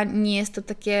człowieka, nie jest to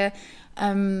takie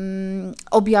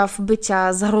objaw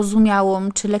bycia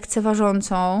zarozumiałą czy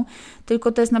lekceważącą,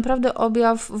 tylko to jest naprawdę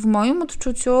objaw w moim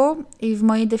odczuciu i w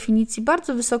mojej definicji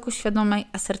bardzo wysoko świadomej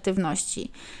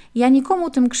asertywności. Ja nikomu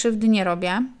tym krzywdy nie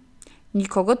robię,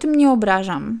 nikogo tym nie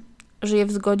obrażam, żyję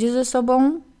w zgodzie ze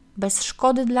sobą, bez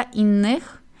szkody dla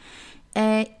innych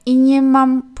i nie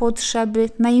mam potrzeby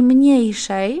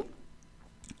najmniejszej,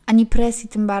 ani presji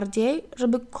tym bardziej,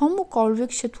 żeby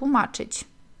komukolwiek się tłumaczyć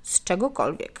z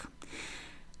czegokolwiek.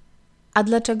 A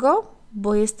dlaczego?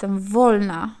 Bo jestem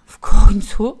wolna w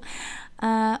końcu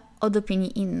od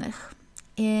opinii innych.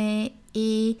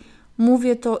 I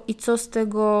mówię to i co z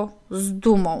tego z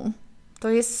dumą. To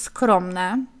jest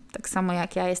skromne, tak samo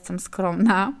jak ja jestem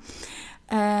skromna.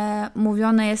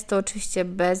 Mówione jest to oczywiście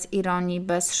bez ironii,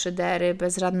 bez szydery,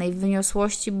 bez żadnej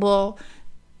wyniosłości, bo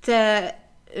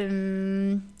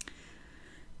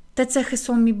te cechy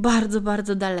są mi bardzo,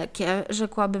 bardzo dalekie.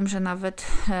 Rzekłabym, że nawet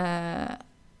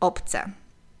obce.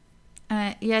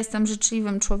 Ja jestem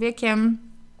życzliwym człowiekiem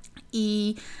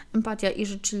i empatia i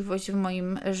życzliwość w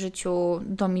moim życiu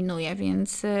dominuje,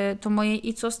 więc to moje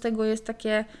i co z tego jest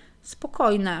takie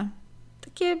spokojne,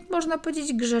 takie można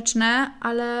powiedzieć grzeczne,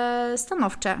 ale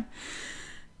stanowcze.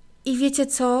 I wiecie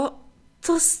co?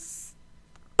 To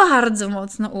bardzo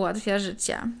mocno ułatwia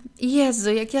życie.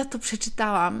 Jezu, jak ja to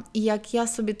przeczytałam i jak ja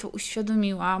sobie to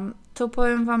uświadomiłam, to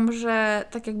powiem Wam, że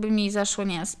tak jakby mi zaszło,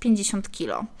 nie wiem, z 50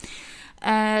 kilo.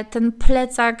 Ten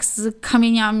plecak z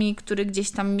kamieniami, który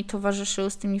gdzieś tam mi towarzyszył,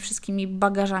 z tymi wszystkimi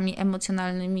bagażami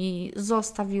emocjonalnymi,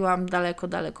 zostawiłam daleko,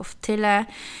 daleko w tyle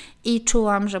i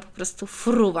czułam, że po prostu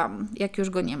fruwam, jak już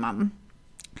go nie mam.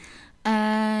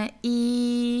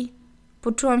 I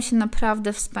Poczułam się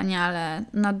naprawdę wspaniale,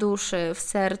 na duszy, w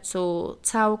sercu,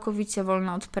 całkowicie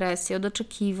wolna od presji, od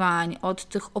oczekiwań, od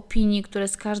tych opinii, które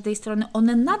z każdej strony,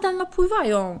 one nadal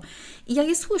napływają. I ja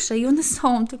je słyszę i one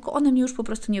są, tylko one mnie już po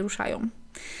prostu nie ruszają.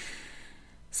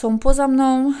 Są poza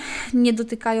mną, nie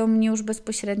dotykają mnie już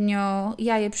bezpośrednio,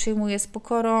 ja je przyjmuję z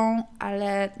pokorą,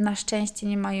 ale na szczęście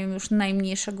nie mają już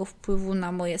najmniejszego wpływu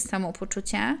na moje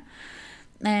samopoczucie.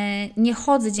 Nie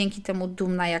chodzę dzięki temu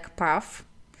dumna jak paw,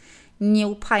 nie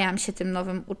upajam się tym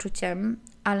nowym uczuciem,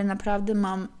 ale naprawdę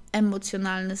mam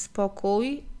emocjonalny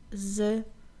spokój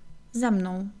ze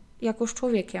mną, jako z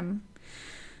człowiekiem.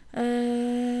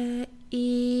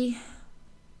 I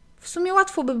w sumie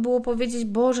łatwo by było powiedzieć,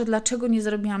 Boże, dlaczego nie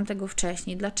zrobiłam tego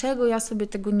wcześniej? Dlaczego ja sobie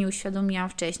tego nie uświadomiłam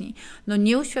wcześniej? No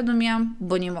nie uświadomiłam,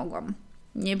 bo nie mogłam.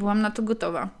 Nie byłam na to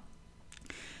gotowa.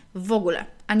 W ogóle.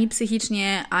 Ani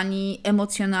psychicznie, ani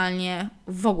emocjonalnie.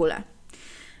 W ogóle.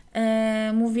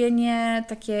 Mówienie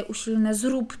takie usilne,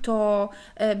 zrób to,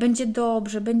 będzie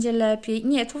dobrze, będzie lepiej.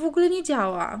 Nie, to w ogóle nie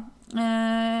działa.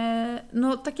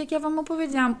 No tak jak ja Wam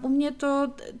opowiedziałam, u mnie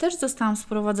to też zostałam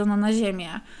sprowadzona na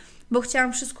ziemię. Bo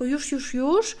chciałam wszystko już.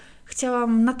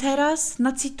 Chciałam na teraz,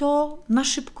 na cito, na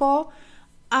szybko,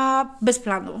 a bez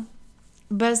planu,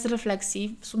 bez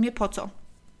refleksji. W sumie po co?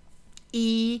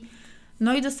 I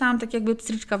dostałam tak jakby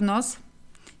pstryczka w nos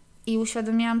i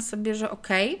uświadomiłam sobie, że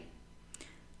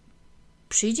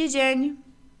przyjdzie dzień,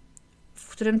 w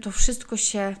którym to wszystko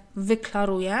się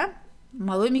wyklaruje,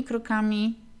 małymi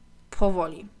krokami,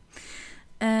 powoli.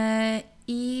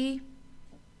 I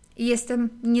jestem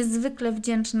niezwykle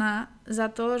wdzięczna za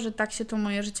to, że tak się to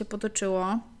moje życie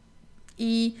potoczyło.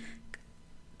 I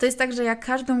to jest tak, że ja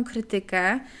każdą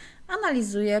krytykę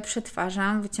analizuję,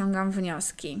 przetwarzam, wyciągam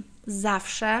wnioski.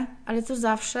 Zawsze, ale to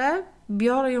zawsze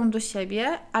biorę ją do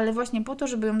siebie, ale właśnie po to,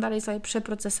 żeby ją dalej sobie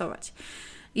przeprocesować.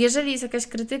 Jeżeli jest jakaś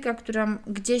krytyka, która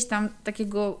gdzieś tam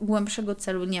takiego głębszego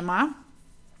celu nie ma,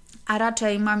 a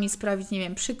raczej ma mi sprawić,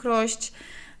 przykrość,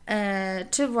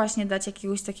 czy właśnie dać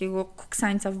jakiegoś takiego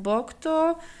kuksańca w bok,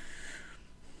 to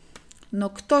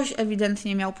ktoś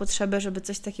ewidentnie miał potrzebę, żeby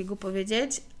coś takiego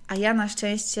powiedzieć, a ja na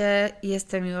szczęście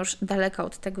jestem już daleka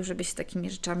od tego, żeby się takimi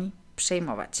rzeczami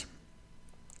przejmować.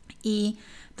 I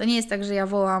to nie jest tak, że ja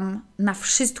wołam na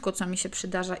wszystko, co mi się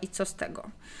przydarza i co z tego.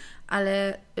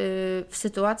 Ale w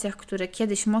sytuacjach, które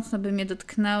kiedyś mocno by mnie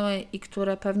dotknęły i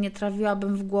które pewnie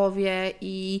trawiłabym w głowie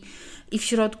i w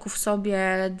środku w sobie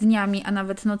dniami, a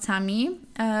nawet nocami,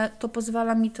 to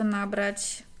pozwala mi to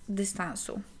nabrać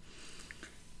dystansu.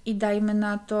 I dajmy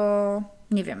na to,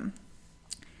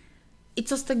 I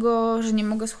co z tego, że nie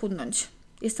mogę schudnąć?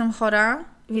 Jestem chora,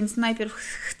 więc najpierw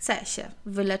chcę się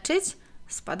wyleczyć,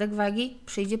 spadek wagi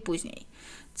przyjdzie później.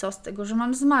 Co z tego, że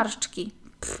mam zmarszczki?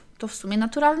 To w sumie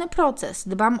naturalny proces.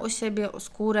 Dbam o siebie, o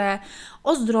skórę,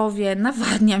 o zdrowie,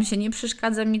 nawadniam się, nie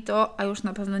przeszkadza mi to, a już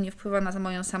na pewno nie wpływa na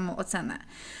moją samoocenę.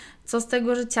 Co z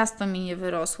tego, że ciasto mi nie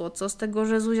wyrosło? Co z tego,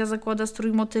 że Zuzia zakłada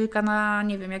strój motylka na,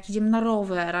 jak idziemy na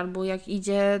rower, albo jak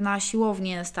idzie na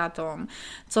siłownię z tatą?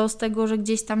 Co z tego, że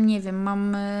gdzieś tam,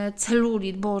 mam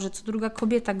celulit? Boże, co druga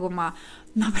kobieta go ma?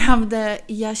 Naprawdę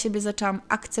ja siebie zaczęłam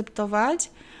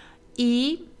akceptować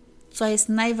i co jest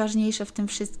najważniejsze w tym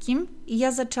wszystkim,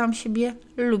 ja zaczęłam siebie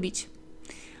lubić.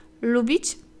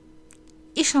 Lubić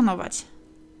i szanować.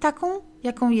 Taką,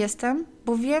 jaką jestem,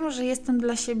 bo wiem, że jestem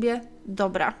dla siebie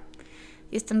dobra.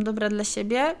 Jestem dobra dla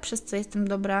siebie, przez co jestem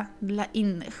dobra dla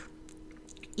innych.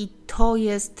 I to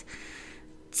jest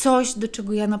coś, do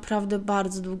czego ja naprawdę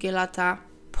bardzo długie lata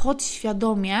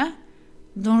podświadomie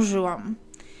dążyłam.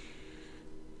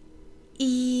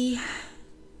 I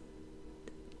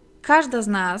każda z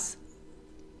nas,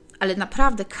 ale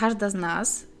naprawdę każda z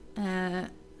nas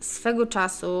swego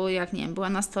czasu, jak była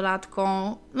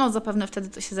nastolatką, zapewne wtedy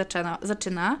to się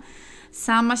zaczyna,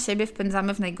 sama siebie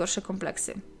wpędzamy w najgorsze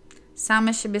kompleksy.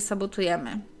 Same siebie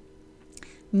sabotujemy.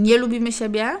 Nie lubimy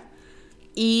siebie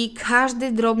i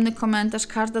każdy drobny komentarz,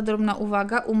 każda drobna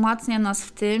uwaga umacnia nas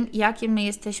w tym, jakie my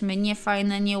jesteśmy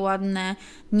niefajne, nieładne,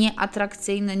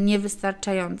 nieatrakcyjne,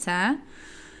 niewystarczające.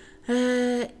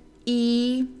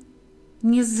 I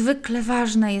niezwykle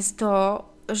ważne jest to,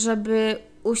 żeby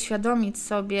uświadomić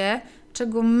sobie,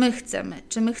 czego my chcemy.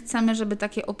 Czy my chcemy, żeby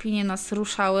takie opinie nas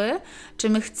ruszały? Czy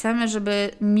my chcemy,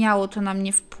 żeby miało to na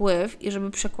mnie wpływ i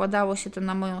żeby przekładało się to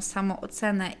na moją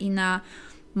samoocenę i na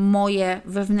moje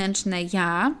wewnętrzne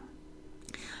ja?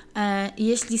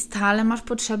 Jeśli stale masz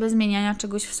potrzebę zmieniania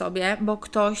czegoś w sobie, bo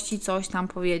ktoś Ci coś tam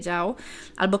powiedział,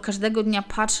 albo każdego dnia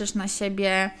patrzysz na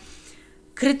siebie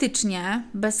krytycznie,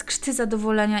 bez krzty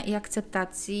zadowolenia i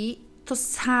akceptacji, to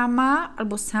sama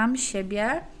albo sam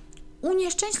siebie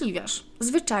unieszczęśliwiasz.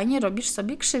 Zwyczajnie robisz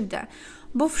sobie krzywdę.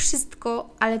 bo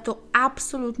wszystko, ale to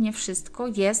absolutnie wszystko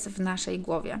jest w naszej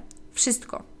głowie.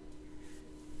 Wszystko.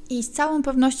 I z całą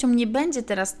pewnością nie będzie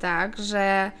teraz tak,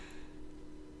 że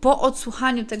po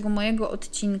odsłuchaniu tego mojego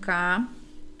odcinka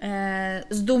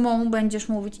z dumą będziesz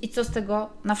mówić i co z tego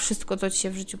na wszystko, co Ci się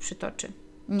w życiu przytoczy.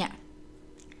 Nie.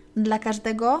 Dla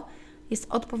każdego jest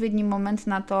odpowiedni moment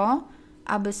na to,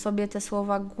 aby sobie te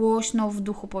słowa głośno w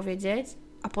duchu powiedzieć,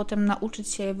 a potem nauczyć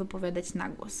się je wypowiadać na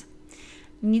głos.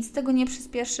 Nic tego nie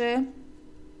przyspieszy,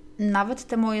 nawet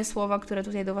te moje słowa, które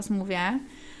tutaj do Was mówię.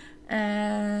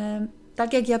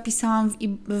 Tak jak ja pisałam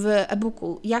w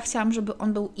e-booku, ja chciałam, żeby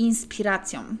on był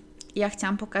inspiracją. Ja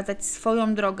chciałam pokazać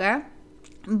swoją drogę,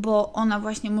 bo ona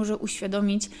właśnie może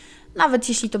uświadomić, nawet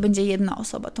jeśli to będzie jedna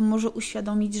osoba, to może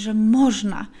uświadomić, że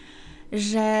można,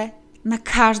 że na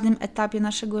każdym etapie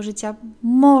naszego życia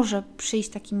może przyjść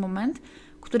taki moment,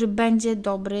 który będzie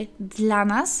dobry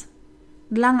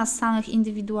dla nas samych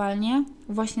indywidualnie,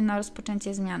 właśnie na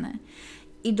rozpoczęcie zmiany.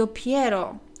 I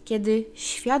dopiero kiedy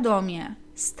świadomie,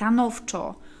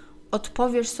 stanowczo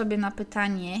odpowiesz sobie na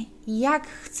pytanie, jak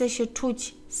chcę się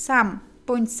czuć sam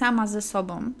bądź sama ze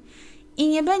sobą i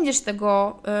nie będziesz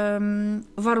tego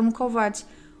warunkować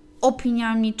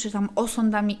opiniami czy tam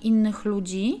osądami innych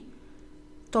ludzi,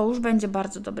 to już będzie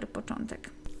bardzo dobry początek.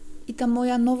 I ta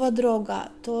moja nowa droga,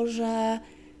 to, że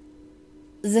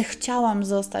zechciałam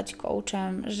zostać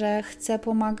coachem, że chcę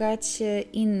pomagać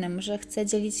innym, że chcę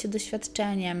dzielić się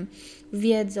doświadczeniem,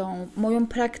 wiedzą, moją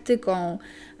praktyką,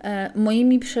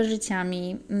 moimi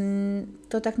przeżyciami,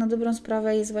 to tak na dobrą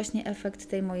sprawę jest właśnie efekt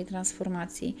tej mojej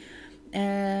transformacji.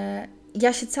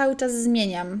 Ja się cały czas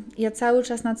zmieniam, ja cały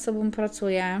czas nad sobą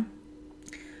pracuję,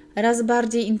 raz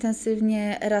bardziej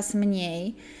intensywnie, raz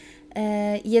mniej.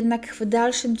 Jednak w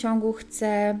dalszym ciągu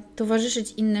chcę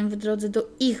towarzyszyć innym w drodze do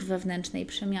ich wewnętrznej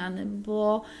przemiany,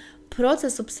 bo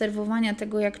proces obserwowania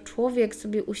tego, jak człowiek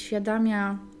sobie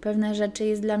uświadamia pewne rzeczy,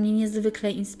 jest dla mnie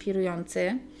niezwykle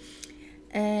inspirujący.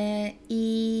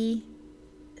 I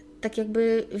tak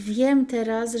jakby wiem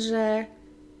teraz, że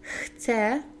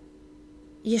chcę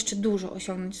jeszcze dużo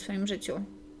osiągnąć w swoim życiu.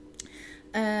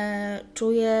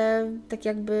 Czuję tak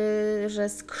jakby, że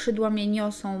skrzydła mnie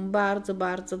niosą bardzo,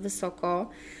 bardzo wysoko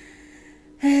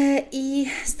i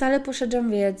stale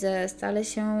poszerzam wiedzę, stale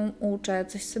się uczę,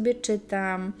 coś sobie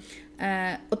czytam,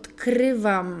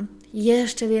 odkrywam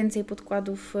jeszcze więcej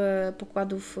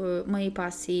pokładów mojej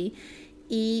pasji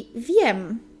i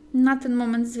wiem, na ten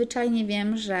moment zwyczajnie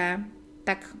wiem, że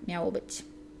tak miało być.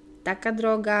 Taka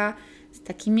droga z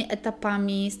takimi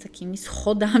etapami, z takimi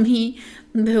schodami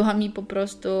była mi po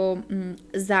prostu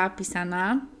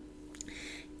zapisana.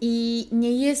 I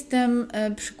nie jestem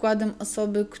przykładem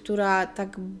osoby, która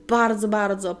tak bardzo,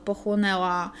 bardzo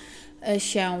pochłonęła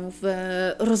się w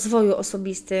rozwoju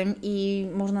osobistym i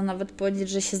można nawet powiedzieć,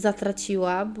 że się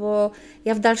zatraciła, bo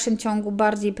ja w dalszym ciągu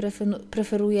bardziej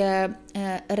preferuję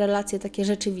relacje takie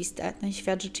rzeczywiste, ten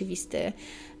świat rzeczywisty.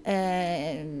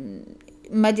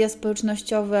 Media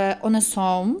społecznościowe, one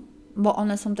są, bo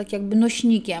one są tak jakby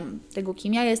nośnikiem tego,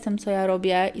 kim ja jestem, co ja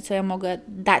robię i co ja mogę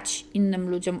dać innym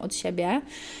ludziom od siebie,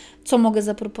 co mogę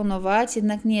zaproponować,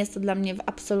 jednak nie jest to dla mnie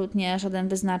absolutnie żaden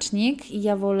wyznacznik i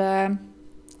ja wolę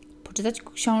poczytać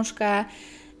książkę,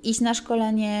 iść na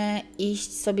szkolenie,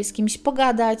 iść sobie z kimś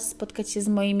pogadać, spotkać się z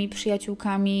moimi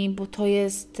przyjaciółkami, bo to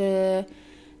jest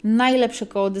najlepsze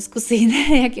koło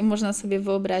dyskusyjne, jakie można sobie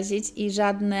wyobrazić i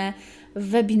żadne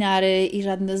webinary i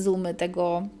żadne Zoomy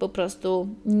tego po prostu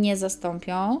nie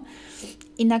zastąpią.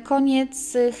 I na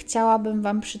koniec chciałabym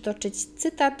Wam przytoczyć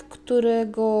cytat,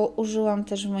 którego użyłam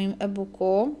też w moim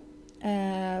e-booku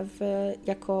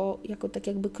jako tak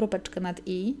jakby kropeczkę nad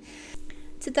i.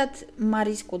 Cytat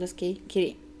Marii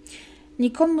Skłodowskiej-Curie.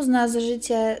 Nikomu z nas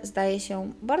życie, zdaje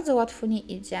się, bardzo łatwo nie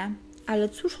idzie, ale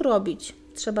cóż robić?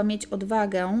 Trzeba mieć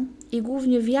odwagę i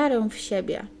głównie wiarę w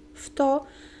siebie, w to,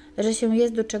 że się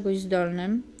jest do czegoś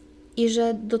zdolnym i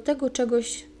że do tego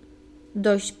czegoś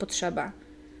dojść potrzeba.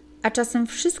 A czasem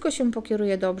wszystko się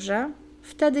pokieruje dobrze,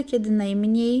 wtedy, kiedy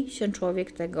najmniej się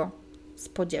człowiek tego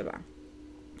spodziewa.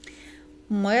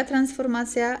 Moja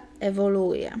transformacja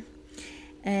ewoluuje.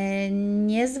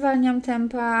 Nie zwalniam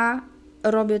tempa,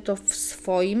 robię to w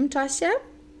swoim czasie,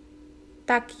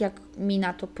 tak jak mi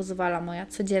na to pozwala moja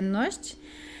codzienność.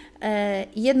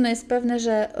 Jedno jest pewne,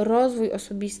 że rozwój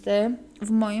osobisty w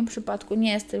moim przypadku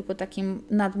nie jest tylko takim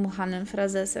nadmuchanym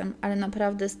frazesem, ale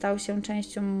naprawdę stał się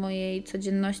częścią mojej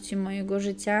codzienności, mojego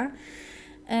życia.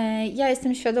 Ja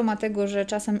jestem świadoma tego, że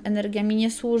czasem energia mi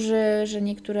nie służy, że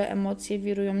niektóre emocje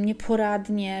wirują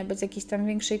nieporadnie, bez jakiejś tam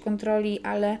większej kontroli,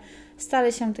 ale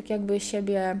stale się tak jakby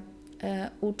siebie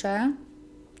uczę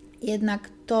Jednak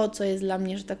to, co jest dla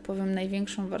mnie, że tak powiem,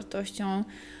 największą wartością,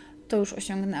 to już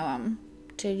osiągnęłam.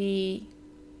 Czyli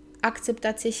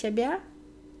akceptację siebie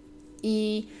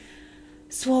i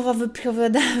słowa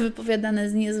wypowiadane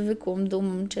z niezwykłą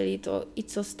dumą, czyli to i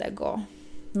co z tego?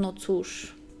 No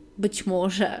cóż, być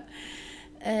może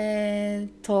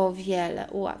to wiele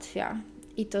ułatwia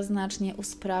i to znacznie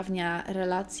usprawnia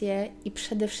relacje i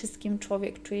przede wszystkim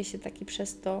człowiek czuje się taki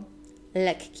przez to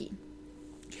lekki.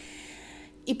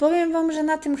 I powiem Wam, że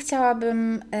na tym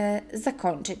chciałabym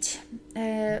zakończyć.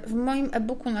 W moim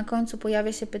e-booku na końcu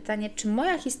pojawia się pytanie, czy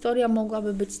moja historia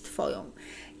mogłaby być Twoją?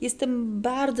 Jestem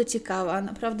bardzo ciekawa,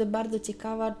 naprawdę bardzo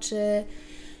ciekawa, czy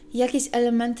jakieś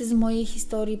elementy z mojej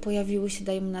historii pojawiły się,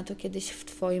 dajmy na to, kiedyś w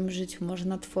Twoim życiu, może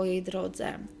na Twojej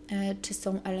drodze. Czy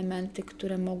są elementy,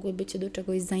 które mogłyby Cię do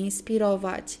czegoś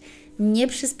zainspirować, nie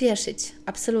przyspieszyć.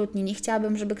 Absolutnie. Nie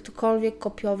chciałabym, żeby ktokolwiek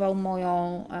kopiował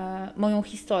moją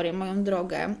historię, moją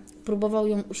drogę, próbował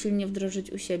ją usilnie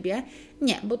wdrożyć u siebie.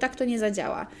 Nie, bo tak to nie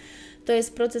zadziała. To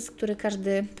jest proces, który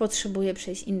każdy potrzebuje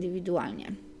przejść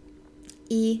indywidualnie.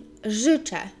 I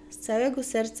życzę, z całego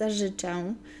serca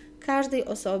życzę każdej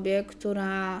osobie,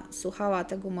 która słuchała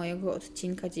tego mojego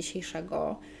odcinka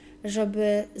dzisiejszego,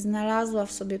 żeby znalazła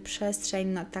w sobie przestrzeń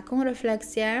na taką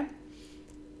refleksję,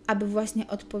 aby właśnie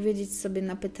odpowiedzieć sobie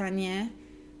na pytanie,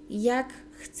 jak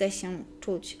chcę się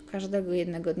czuć każdego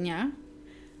jednego dnia,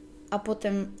 a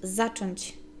potem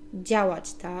zacząć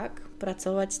działać tak,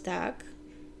 pracować tak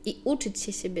i uczyć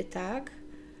się siebie tak,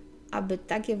 aby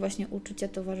takie właśnie uczucia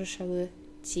towarzyszyły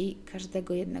Ci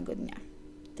każdego jednego dnia.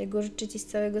 Tego życzę Ci z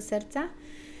całego serca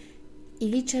i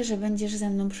liczę, że będziesz ze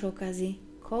mną przy okazji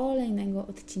kolejnego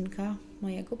odcinka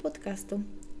mojego podcastu.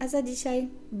 A za dzisiaj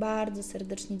bardzo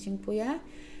serdecznie dziękuję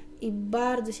i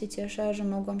bardzo się cieszę, że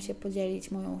mogłam się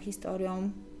podzielić moją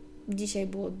historią. Dzisiaj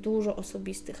było dużo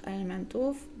osobistych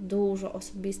elementów, dużo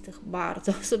osobistych,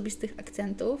 bardzo osobistych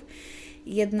akcentów.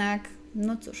 Jednak,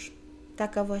 no cóż,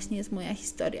 taka właśnie jest moja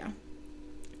historia.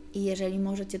 I jeżeli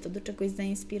możecie to do czegoś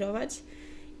zainspirować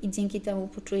i dzięki temu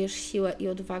poczujesz siłę i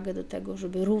odwagę do tego,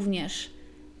 żeby również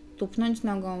tupnąć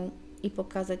nogą i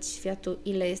pokazać światu,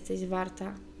 ile jesteś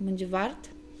warta bądź wart,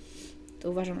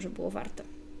 to uważam, że było warto.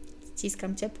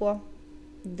 Ściskam ciepło.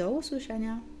 Do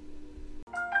usłyszenia.